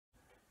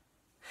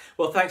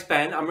Well, thanks,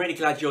 Ben. I'm really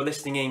glad you're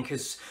listening in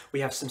because we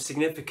have some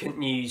significant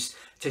news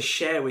to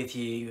share with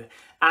you.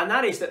 And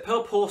that is that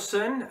Pearl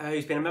Pawson,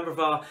 who's been a member of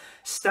our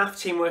staff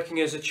team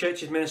working as a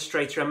church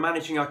administrator and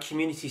managing our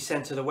community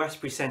centre, the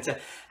Westbury Centre,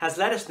 has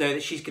let us know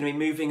that she's going to be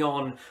moving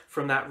on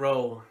from that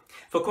role.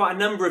 For quite a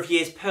number of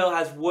years, Pearl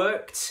has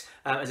worked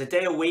as a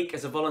day a week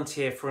as a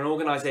volunteer for an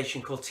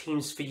organisation called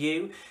Teams for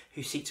You,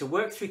 who seek to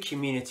work through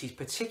communities,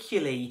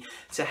 particularly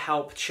to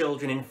help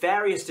children in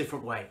various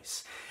different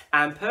ways.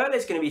 And Pearl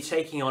is going to be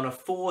taking on a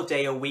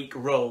 4-day-a-week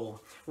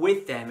role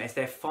with them as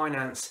their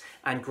finance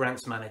and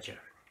grants manager.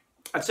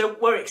 And so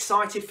we're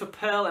excited for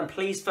Pearl and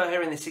pleased for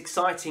her in this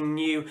exciting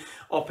new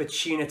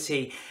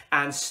opportunity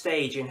and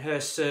stage in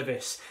her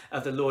service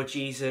of the Lord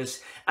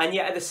Jesus. And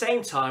yet at the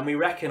same time, we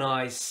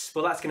recognise,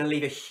 well, that's going to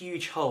leave a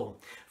huge hole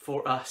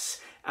for us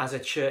as a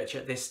church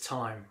at this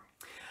time.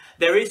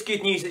 There is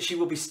good news that she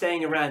will be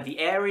staying around the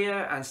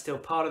area and still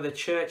part of the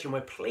church, and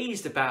we're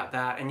pleased about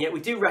that. And yet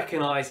we do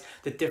recognise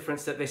the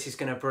difference that this is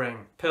going to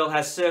bring. Pearl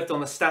has served on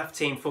the staff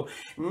team for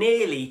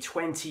nearly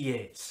 20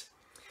 years.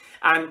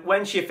 And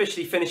when she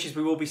officially finishes,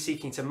 we will be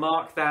seeking to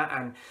mark that.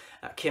 And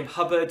Kim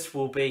Hubbard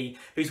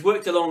who's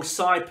worked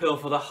alongside Pearl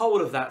for the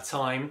whole of that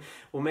time,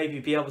 will maybe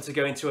be able to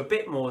go into a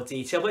bit more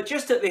detail. But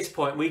just at this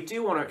point, we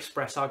do want to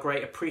express our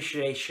great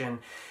appreciation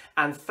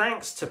and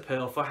thanks to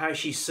Pearl for how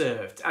she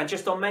served and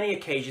just on many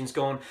occasions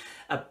gone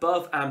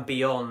above and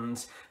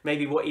beyond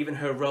maybe what even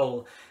her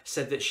role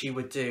said that she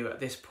would do at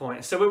this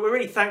point. So we're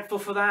really thankful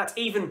for that.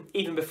 Even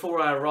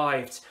before I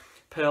arrived,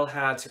 Pearl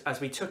had,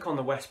 as we took on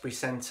the Westbury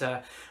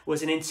Centre,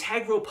 was an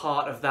integral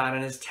part of that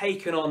and has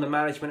taken on the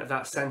management of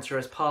that centre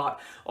as part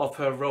of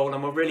her role,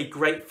 and we're really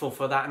grateful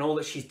for that and all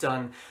that she's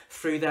done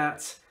through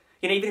that.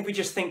 You know, even if we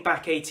just think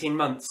back 18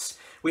 months,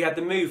 we had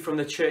the move from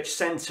the church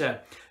centre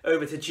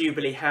over to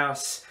Jubilee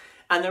House,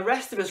 and the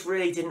rest of us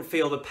really didn't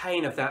feel the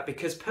pain of that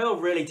because Pearl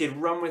really did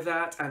run with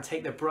that and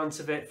take the brunt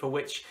of it, for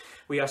which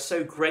we are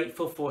so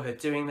grateful for her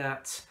doing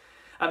that.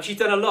 She's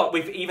done a lot.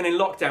 Even in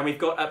lockdown, we've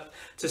got up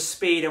to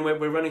speed and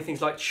we're running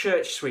things like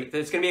Church Suite.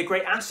 That's going to be a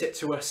great asset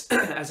to us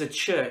as a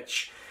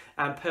church.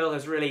 And Pearl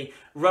has really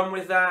run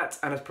with that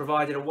and has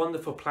provided a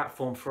wonderful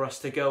platform for us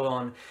to go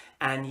on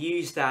and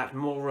use that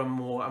more and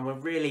more. And we're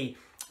really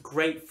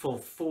grateful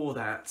for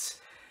that.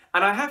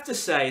 And I have to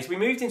say, as we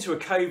moved into a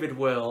COVID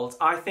world,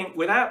 I think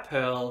without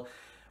Pearl,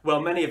 well,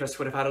 many of us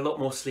would have had a lot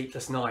more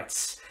sleepless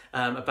nights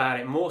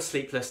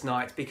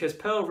because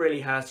Pearl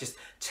really has just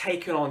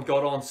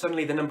got on.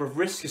 Suddenly the number of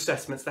risk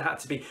assessments that had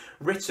to be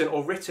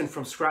written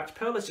from scratch,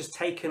 Pearl has just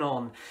taken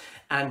on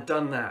and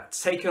done that.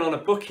 Taken on a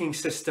booking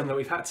system that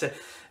we've had to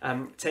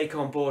take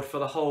on board for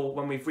the whole,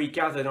 when we've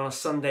regathered on a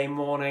Sunday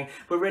morning.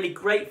 We're really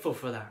grateful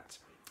for that.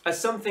 As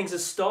some things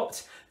have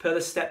stopped, Pearl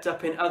has stepped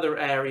up in other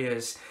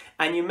areas.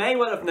 And you may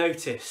well have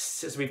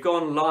noticed, as we've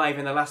gone live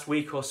in the last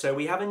week or so,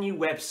 we have a new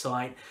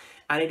website.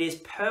 And it is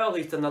Pearl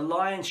who's done the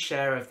lion's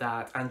share of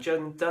that and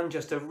done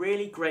just a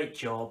really great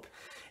job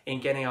in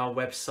getting our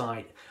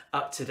website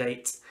up to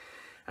date.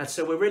 And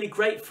so we're really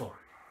grateful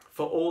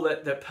for all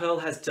that Pearl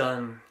has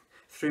done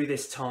through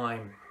this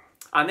time.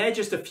 And they're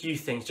just a few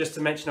things, just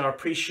to mention our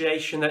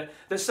appreciation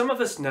that some of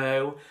us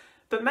know,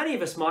 but many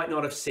of us might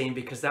not have seen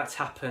because that's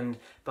happened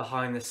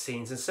behind the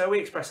scenes. And so we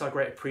express our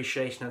great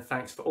appreciation and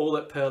thanks for all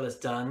that Pearl has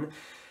done.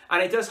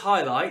 And it does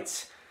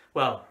highlight,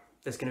 well,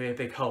 there's going to be a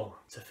big hole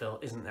to fill,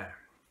 isn't there?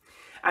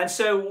 And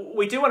so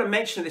we do want to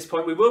mention at this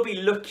point, we will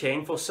be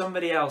looking for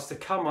somebody else to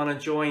come on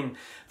and join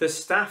the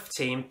staff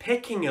team,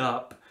 picking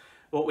up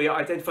what we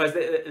identify as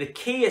the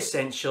key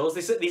essentials.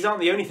 These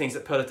aren't the only things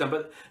that Pearl has done,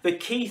 but the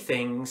key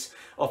things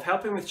of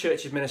helping with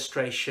church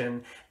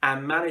administration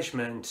and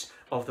management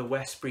of the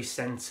Westbury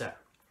Centre.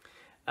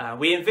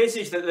 We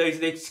envisage that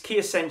those key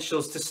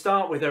essentials to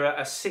start with are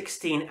a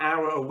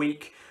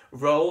 16-hour-a-week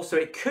role, so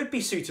it could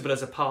be suitable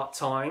as a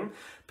part-time.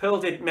 Pearl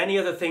did many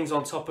other things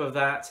on top of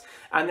that,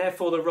 and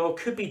therefore the role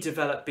could be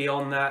developed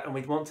beyond that, and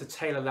we'd want to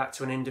tailor that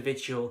to an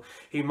individual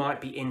who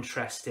might be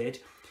interested.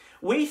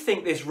 We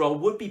think this role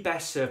would be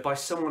best served by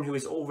someone who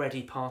is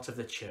already part of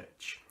the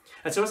church.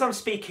 And so as I'm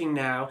speaking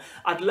now,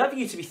 I'd love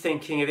you to be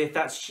thinking of if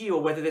that's you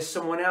or whether there's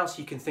someone else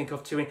you can think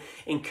of to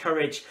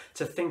encourage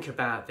to think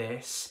about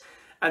this.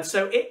 And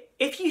so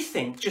if you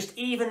think, just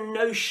even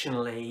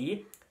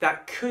notionally,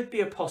 that could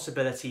be a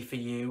possibility for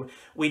you,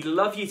 we'd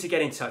love you to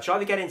get in touch.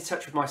 Either get in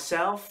touch with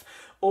myself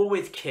or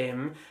with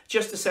Kim,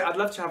 just to say, I'd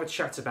love to have a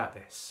chat about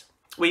this.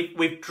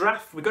 We've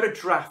got a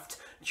draft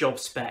job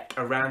spec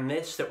around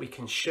this that we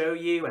can show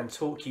you and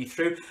talk you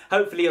through.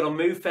 Hopefully it'll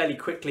move fairly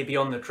quickly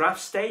beyond the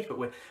draft stage, but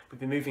we've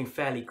been moving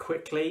fairly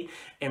quickly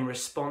in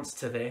response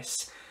to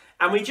this.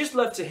 And we'd just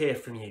love to hear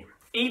from you.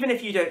 Even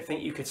if you don't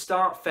think you could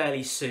start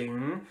fairly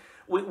soon,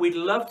 we'd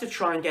love to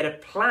try and get a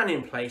plan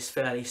in place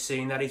fairly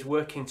soon that is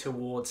working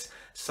towards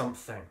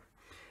something.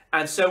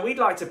 And so we'd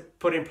like to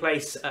put in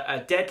place a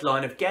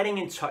deadline of getting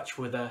in touch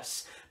with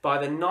us by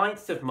the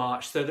 9th of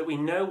March so that we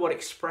know what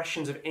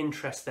expressions of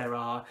interest there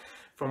are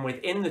from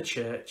within the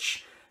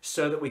church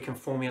so that we can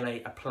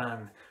formulate a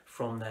plan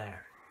from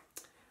there.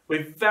 We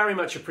very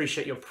much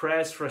appreciate your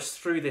prayers for us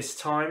through this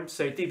time.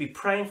 So do be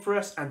praying for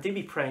us and do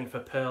be praying for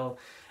Pearl.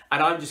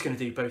 And I'm just going to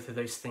do both of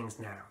those things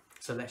now.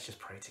 So let's just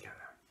pray together.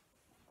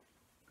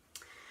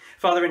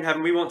 Father in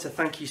heaven, we want to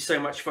thank you so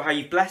much for how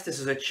you've blessed us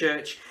as a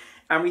church.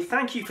 And we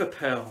thank you for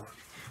Pearl,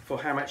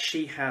 for how much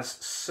she has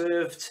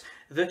served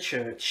the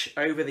church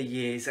over the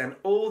years and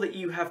all that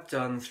you have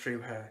done through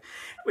her.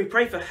 We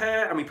pray for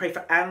her and we pray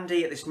for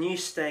Andy at this new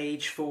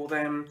stage for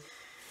them.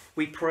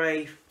 We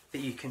pray that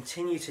you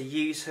continue to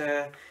use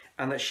her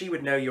and that she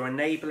would know your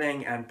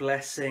enabling and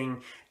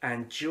blessing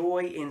and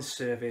joy in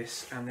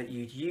service, and that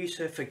you'd use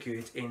her for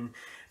good in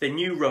the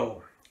new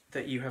role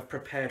that you have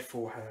prepared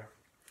for her.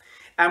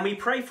 And we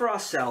pray for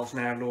ourselves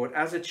now, Lord,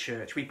 as a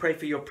church. We pray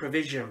for your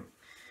provision.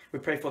 We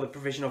pray for the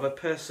provision of a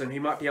person who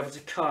might be able to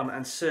come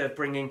and serve,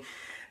 bringing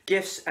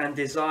gifts and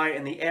desire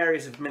in the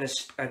areas of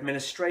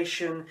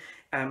administration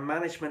and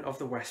management of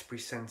the Westbury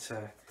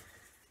Centre.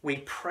 We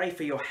pray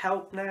for your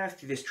help now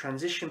through this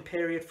transition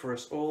period for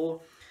us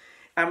all.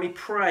 And we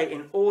pray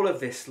in all of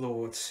this,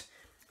 Lord,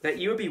 that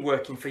you will be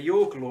working for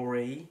your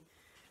glory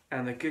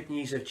and the good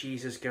news of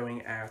Jesus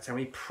going out. And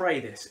we pray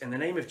this in the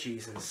name of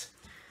Jesus.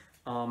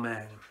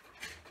 Amen.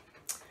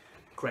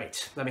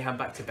 Great. Let me hand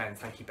back to Ben.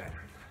 Thank you, Ben.